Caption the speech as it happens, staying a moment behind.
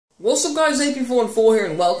What's up guys, AP414 here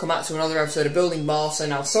and welcome back to another episode of Building Barca.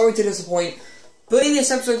 Now, sorry to disappoint, but in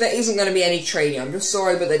this episode there isn't going to be any trading. I'm just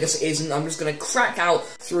sorry, but there just isn't. I'm just going to crack out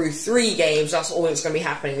through 3 games. That's all that's going to be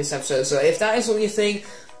happening in this episode. So if that is what you think,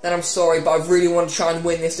 then I'm sorry, but I really want to try and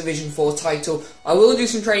win this Division 4 title. I will do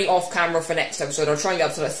some training off camera for next episode. I'll try and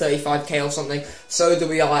get up to like 35k or something, so that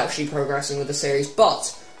we are actually progressing with the series. But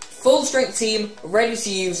full strength team, ready to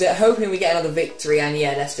use it, hoping we get another victory, and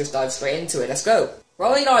yeah, let's just dive straight into it. Let's go.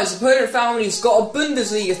 Right then guys, opponent family's got a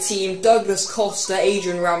Bundesliga team, Douglas Costa,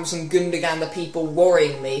 Adrian Rams and Gundogan, the people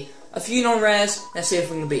worrying me. A few non-rares, let's see if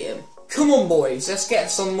we can beat him. Come on boys, let's get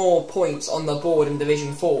some more points on the board in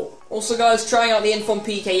Division 4. Also guys, trying out the Inform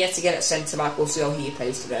PK yet again at centre-back, we'll see how he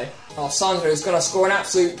plays today. Oh, Sandro's going to score an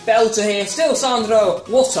absolute belter here, still Sandro,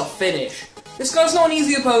 what a finish. This guy's not an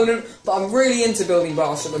easy opponent, but I'm really into Building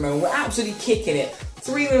Barca at the moment, we're absolutely kicking it.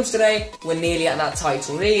 3 wins today, we're nearly at that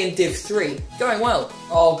title, nearly in Div 3, going well.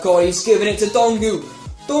 Oh god, he's giving it to Dongu.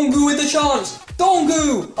 Dongu with the chance,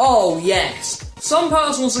 Dongu! Oh yes. Some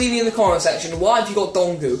person was leaving in the comment section, why have you got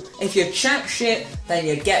Dongu? If you chat shit, then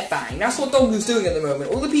you get banged. That's what Dongu's doing at the moment.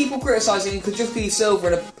 All the people criticising him could just be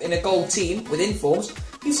silver in a gold team with informs.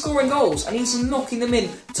 He's scoring goals, and he's knocking them in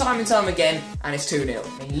time and time again, and it's 2-0.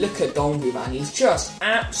 I mean, look at Dongu, man. He's just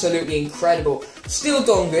absolutely incredible. Still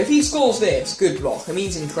Dongu, if he scores this, good block. I mean,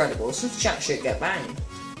 he's incredible. So chat shit, get banged.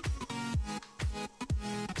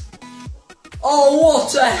 Oh,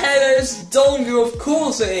 what a header! It's Dongu, of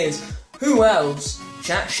course it is. Who else?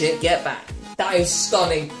 Chat shit, get banged. That is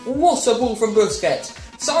stunning. What a ball from Busquets.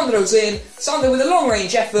 Sandro's in. Sandro with a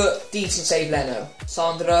long-range effort. Decent save, Leno.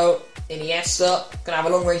 Sandro, Iniesta. Gonna have a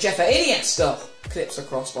long-range effort. Iniesta. Clips the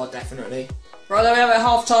crossbar, definitely. Right, there we have it,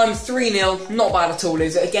 half-time. 3-0. Not bad at all,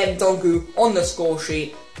 is it? Again, Dongu on the score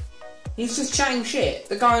sheet. He's just chatting shit,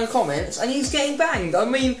 the guy in the comments, and he's getting banged. I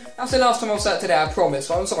mean, that's the last time I've said today, I promise.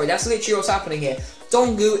 But I'm sorry, that's literally what's happening here.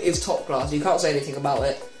 Dongu is top class. You can't say anything about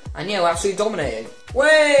it. And yeah, we're absolutely dominating.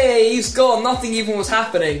 Way, he's gone. Nothing even was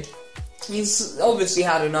happening. He's obviously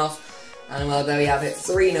had enough. And well, there we have it.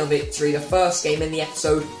 3-0 victory. The first game in the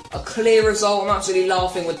episode. A clear result. I'm absolutely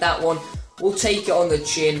laughing with that one. We'll take it on the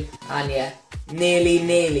chin. And yeah,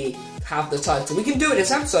 nearly have the title. We can do it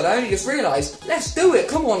this episode. I only just realised. Let's do it.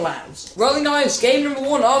 Come on, lads. Rolling guys, game number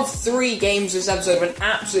 1 of 3 games this episode went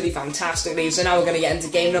absolutely fantastically. So now we're going to get into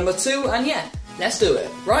game number 2. And yeah, let's do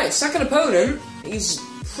it. Right, second opponent. He's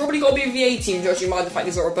probably got a BBVA team, judging by the fact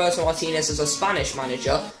he's got Roberto Martinez as a Spanish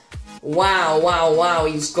manager. Wow,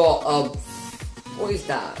 he's got a... What is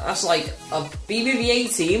that? That's like a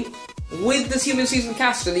BBVA team with the team of season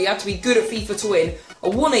Castro that you have to be good at FIFA to win. A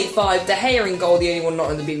 185, De Gea in goal, the only one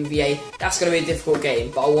not in the BBVA. That's going to be a difficult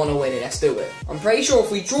game, but I want to win it. Let's do it. I'm pretty sure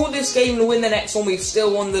if we draw this game and win the next one, we've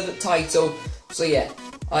still won the title. So yeah,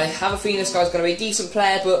 I have a feeling this guy's going to be a decent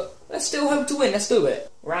player, but let's still hope to win. Let's do it.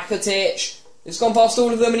 Rakitic. He's gone past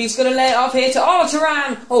all of them and he's going to lay it up here to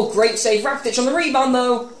Turan. Oh, great save. Rakitic on the rebound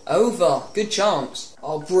though. Over. Good chance.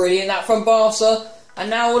 Oh, brilliant. That from Barca.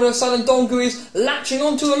 And now all of a sudden Dongu is latching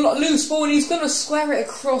onto a loose ball and he's going to square it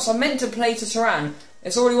across. I meant to play to Turan.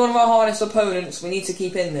 It's already one of our hardest opponents. We need to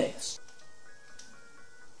keep in this.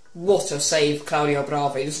 What a save, Claudio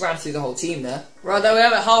Bravo. He just ran through the whole team there. Right, there we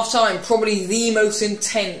have it. Half-time. Probably the most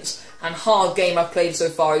intense and hard game I've played so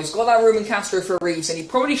far. He's got that Ruben Castro for a reason. He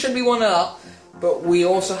probably should be 1-0 up. But we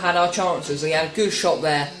also had our chances. We had a good shot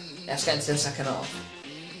there. Let's get into the second half.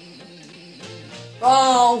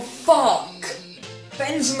 Oh, fuck!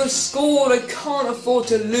 Benzema scored. I can't afford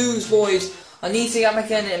to lose, boys. I need to get back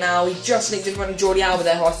in it now. He just nicked it from Jordi Alba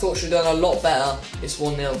there, who I thought should have done a lot better. It's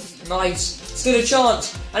 1-0. Nice. Still a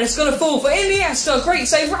chance. And it's going to fall for Iniesta. Great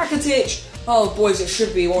save, Rakitic. Oh, boys, it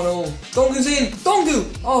should be 1-1. Dongu's in.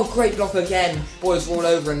 Dongu! Oh, great block again. Boys, we're all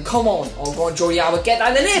over him. Come on. Oh, go on, Jordi Alba. Get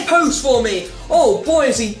that in the near post for me. Oh, boy,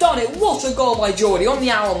 has he done it. What a goal by Jordi on the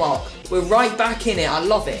hour mark. We're right back in it. I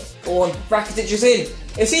love it. Go on. Rakitic is in.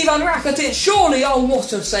 It's Ivan Rakitic. Surely. Oh,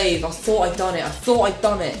 what a save. I thought I'd done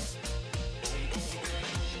it.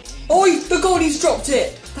 Oh, the goalie's dropped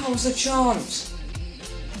it. That was a chance.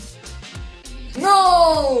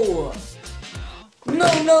 No! No,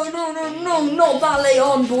 not that late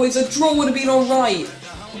on, boys. A draw would have been alright.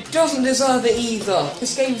 He doesn't deserve it either.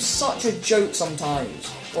 This game's such a joke sometimes.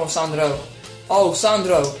 Oh, Sandro. Oh,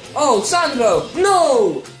 Sandro.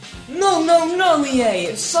 No, EA.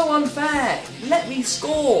 It's so unfair. Let me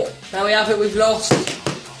score. There we have it. We've lost.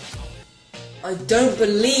 I don't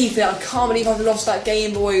believe it. I can't believe I've lost that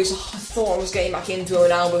game, boys. I thought I was getting back into it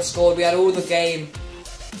when Alba scored. We had all the game.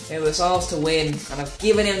 It was ours to win, and I've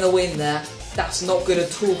given him the win there. That's not good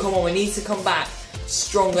at all. Come on, we need to come back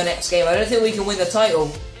stronger next game. I don't think we can win the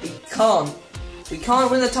title. We can't. We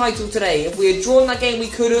can't win the title today. If we had drawn that game, we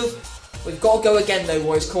could have. We've got to go again though,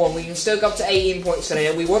 boys. Come on, we can still go up to 18 points today,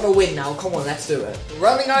 and we want to win now. Come on, let's do it.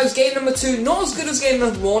 Right then, guys, game number 2, not as good as game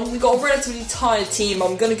number 1. We've got a relatively tired team.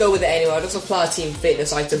 I'm going to go with it anyway. I'll just apply a team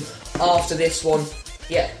fitness item after this one.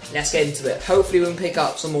 Yeah, let's get into it. Hopefully we can pick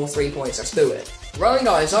up some more 3 points. Let's do it. Right then,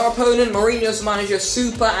 guys, our opponent, Mourinho's manager,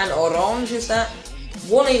 Super and Orange, is that?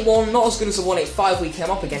 181, not as good as the 185 we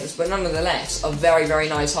came up against, but nonetheless, a very, very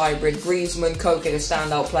nice hybrid. Griezmann, Koke are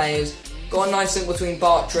standout players. Got a nice link between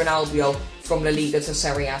Barca and Albiol from La Liga to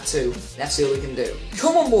Serie A 2. Let's see what we can do.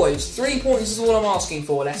 Come on, boys. 3 points is all I'm asking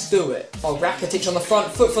for. Let's do it. Oh, Rakitic on the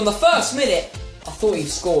front foot from the first minute. I thought he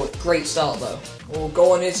scored. Great start, though. Oh,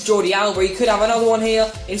 go on. It's Jordi Alba. He could have another one here.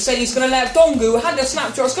 Instead, he's going to let Dongu. Had the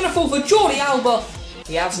snapshot. It's going to fall for Jordi Alba.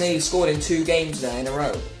 He has nearly scored in 2 games there in a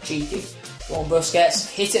row. Cheeky. Go on, Busquets.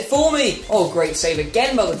 Hit it for me. Oh, great save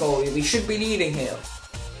again by the goalie. We should be leading here.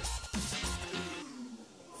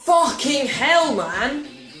 Fucking hell, man!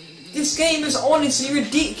 This game is honestly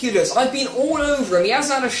ridiculous. I've been all over him. He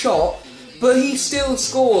hasn't had a shot, but he still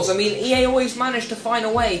scores. I mean, EA always managed to find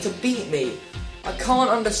a way to beat me. I can't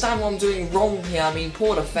understand what I'm doing wrong here. I mean,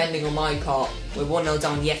 poor defending on my part. We're 1-0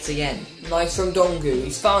 down yet again. Nice from Dongu.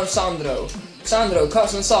 He's found Sandro. Sandro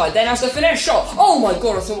cuts inside, then has the finesse shot. Oh my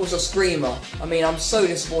god, I thought it was a screamer. I mean, I'm so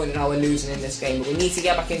disappointed how we're losing in this game, but we need to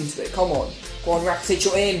get back into it. Come on. Go on, Rakitic,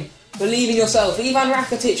 you're in. Believe in yourself. Ivan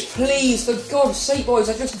Rakitic, please, for God's sake, boys,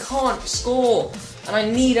 I just can't score. And I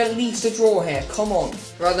need at least a draw here. Come on.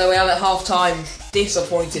 Right there we have at half-time.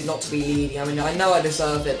 Disappointed not to be leading. I mean, I know I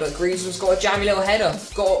deserve it, but Griezmann's got a jammy little header.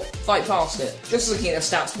 Got to fight past it. Just looking at the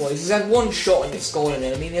stats, boys, he's had 1 shot and it's gone in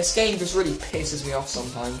it. I mean, this game just really pisses me off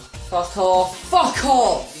sometimes. Fuck off. Fuck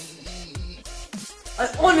off! I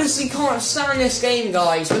honestly can't stand this game,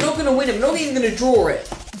 guys. We're not going to win it. We're not even going to draw it.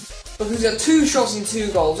 Because we got 2 shots and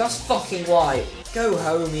 2 goals. That's fucking why. Go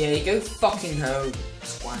home, yeah. Go fucking home.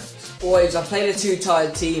 Swats. Boys, I played a too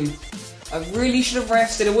tired team. I really should have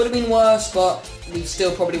rested. It would have been worse, but we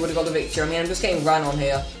still probably would have got the victory. I mean, I'm just getting ran on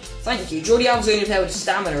here. Thank you. Jordi Alba's the only player with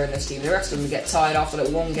stamina in this team. The rest of them get tired after that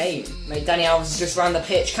 1 game. Mate, Dani Alves has just ran the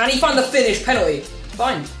pitch. Can he find the finish? Penalty.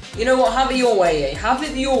 Fine. You know what? Have it your way, eh? Have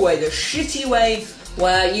it your way. The shitty way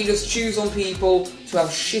where you just choose on people to have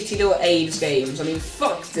shitty little AIDS games. I mean,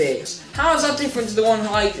 fuck this. How is that different to the one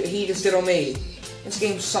he just did on me? This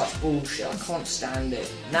game's such bullshit. I can't stand it.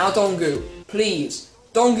 Now Dongu, please.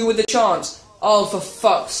 Dongu with the chance. Oh, for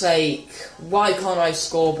fuck's sake. Why can't I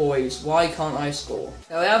score, boys? Why can't I score?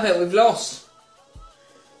 There we have it. We've lost.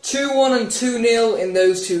 2-1 and 2-0 in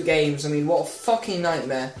those 2 games. I mean, what a fucking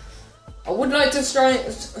nightmare. I would like to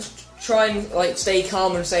try and like stay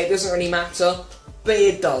calm and say it doesn't really matter. But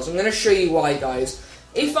it does. I'm going to show you why, guys.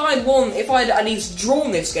 If I'd at least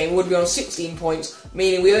drawn this game, we would be on 16 points,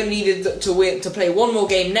 meaning we only needed to play 1 more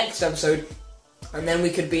game next episode, and then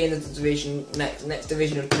we could be in the division next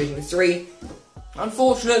division of Division 3.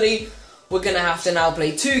 Unfortunately, we're going to have to now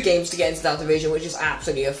play 2 games to get into that division, which is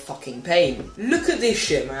absolutely a fucking pain. Look at this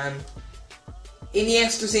shit, man.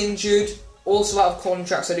 Iniesta's injured, also out of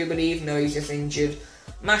contracts, I do believe. No, he's just injured.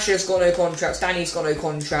 Mascher's got no contracts, Danny's got no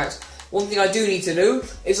contracts. One thing I do need to do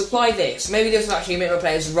is apply this. Maybe this will actually make my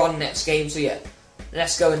players run next game, so yeah.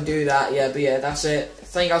 Let's go and do that, yeah, but yeah, that's it.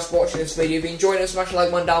 Thank you guys for watching this video. If you enjoyed it, smash a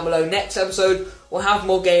like button down below. Next episode, we'll have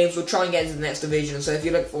more games. We'll try and get into the next division, so if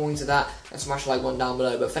you look forward to that, then smash a like button down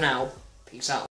below. But for now, peace out.